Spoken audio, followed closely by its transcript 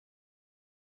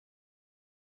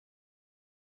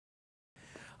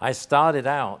I started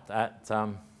out at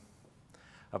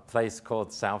a place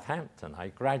called Southampton. I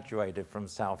graduated from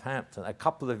Southampton a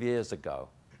couple of years ago.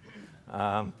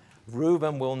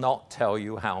 Reuben will not tell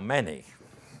you how many.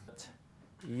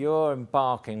 You're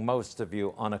embarking, most of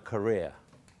you, on a career.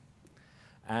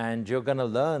 And you're going to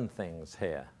learn things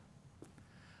here.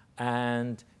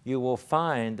 And you will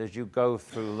find as you go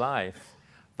through life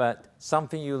that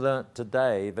something you learnt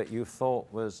today that you thought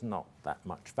was not that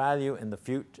much value in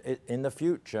the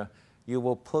future, you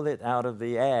will pull it out of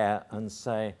the air and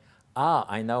say, ah,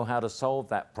 I know how to solve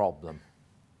that problem.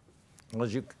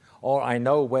 Or I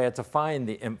know where to find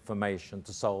the information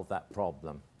to solve that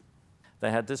problem. They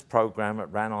had this program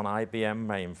that ran on IBM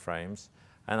mainframes,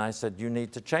 and I said, you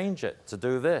need to change it to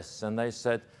do this. And they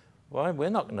said, well,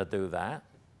 we're not going to do that.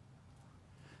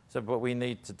 So, but we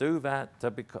need to do that,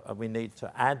 we need to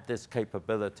add this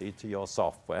capability to your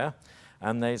software.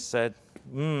 And they said,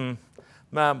 ma'am,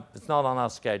 it's not on our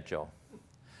schedule.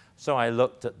 So I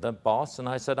looked at the boss and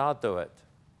I said, I'll do it.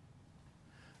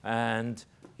 And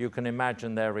you can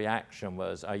imagine their reaction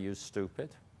was, are you stupid?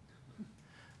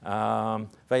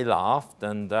 They laughed,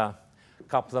 and a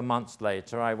couple of months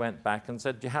later I went back and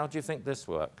said, how do you think this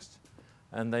works?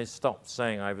 And they stopped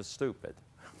saying I was stupid.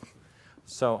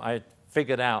 So I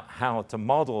figured out how to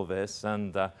model this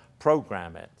and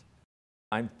program it.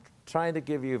 I'm trying to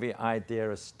give you the idea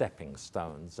of stepping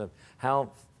stones, of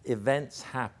how events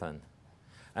happen.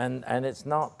 And it's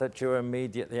not that you're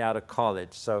immediately out of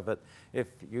college, so that if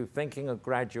you're thinking of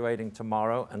graduating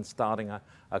tomorrow and starting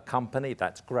a company,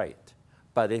 that's great.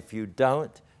 But if you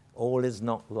don't, all is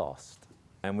not lost.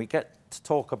 And we get to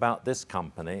talk about this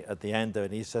company at the end of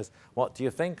it. He says, what do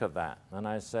you think of that? And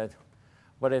I said,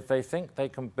 well, if they think they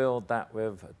can build that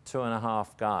with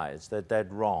 2.5 guys, they're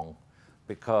dead wrong,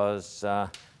 because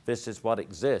this is what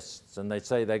exists. And they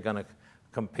say they're going to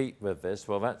compete with this.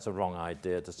 Well, that's a wrong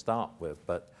idea to start with.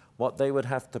 But what they would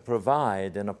have to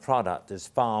provide in a product is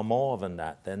far more than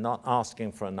that. They're not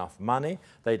asking for enough money.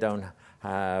 They don't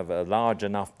have a large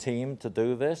enough team to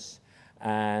do this,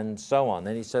 and so on.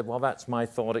 And he said, well, that's my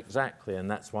thought exactly, and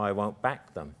that's why I won't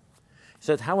back them. He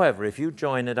said, however, if you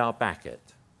join it, I'll back it.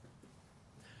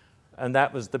 And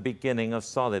that was the beginning of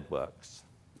SolidWorks.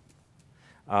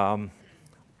 And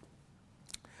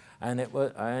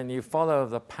you follow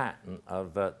the pattern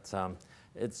of that.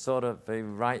 It's sort of the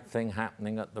right thing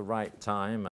happening at the right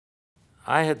time.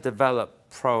 I had developed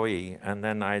Pro-E, and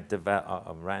then I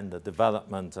ran the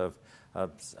development of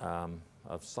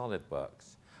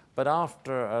SolidWorks. But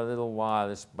after a little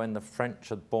while, when the French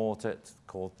had bought it,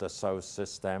 called the Dassault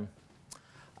system,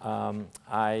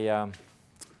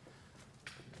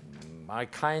 I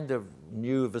kind of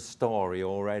knew the story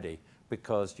already,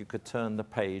 because you could turn the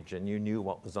page and you knew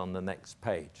what was on the next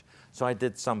page. So I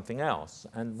did something else.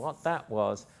 And what that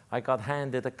was, I got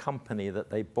handed a company that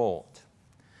they bought.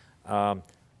 The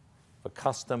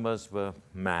customers were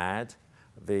mad.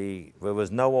 There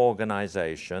was no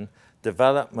organization.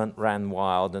 Development ran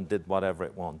wild and did whatever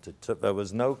it wanted. There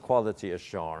was no quality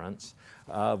assurance.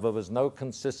 There was no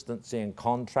consistency in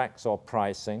contracts or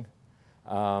pricing,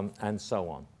 and so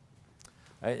on.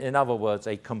 In other words,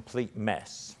 a complete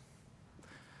mess.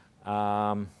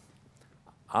 After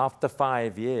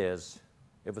 5 years,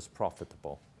 it was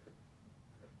profitable.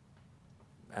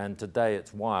 And today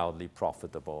it's wildly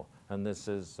profitable. And this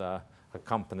is a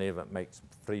company that makes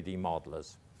 3D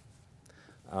modelers.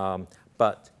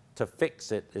 But to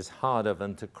fix it is harder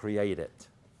than to create it.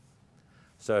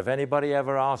 So if anybody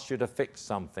ever asks you to fix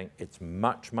something, it's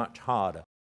much, much harder.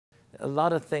 A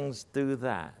lot of things do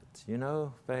that, you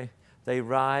know? They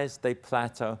rise, they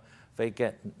plateau, they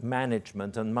get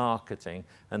management and marketing,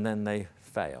 and then they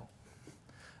fail,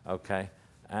 okay?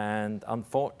 And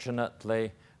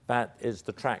unfortunately, that is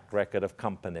the track record of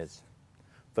companies.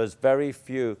 There's very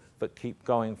few that keep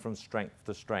going from strength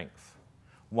to strength.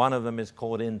 One of them is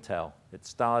called Intel. It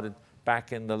started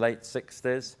back in the late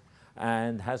 60s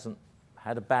and hasn't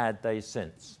had a bad day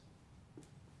since.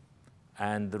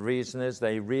 And the reason is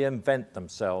they reinvent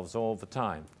themselves all the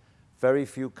time. Very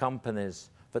few companies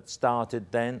that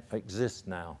started then exist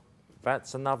now.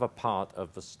 That's another part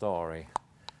of the story.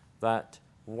 That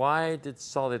why did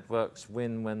SolidWorks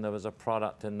win when there was a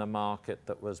product in the market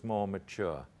that was more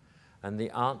mature? And the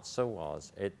answer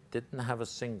was it didn't have a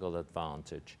single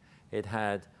advantage. It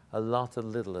had a lot of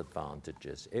little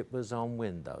advantages. It was on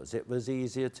Windows. It was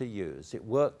easier to use. It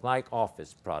worked like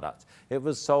Office products. It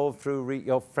was sold through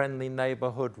your friendly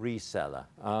neighborhood reseller,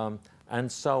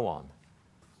 and so on.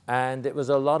 And it was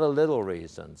a lot of little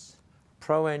reasons.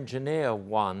 Pro Engineer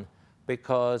won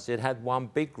because it had one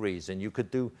big reason. You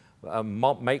could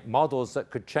make models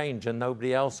that could change and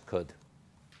nobody else could.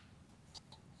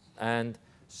 And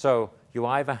so you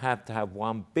either have to have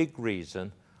one big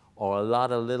reason or a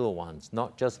lot of little ones,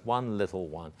 not just one little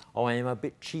one. Oh, I'm a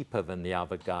bit cheaper than the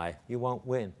other guy. You won't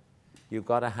win. You've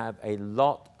got to have a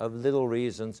lot of little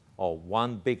reasons or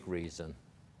one big reason.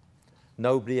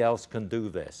 Nobody else can do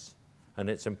this, and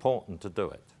it's important to do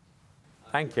it.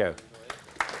 Thank you.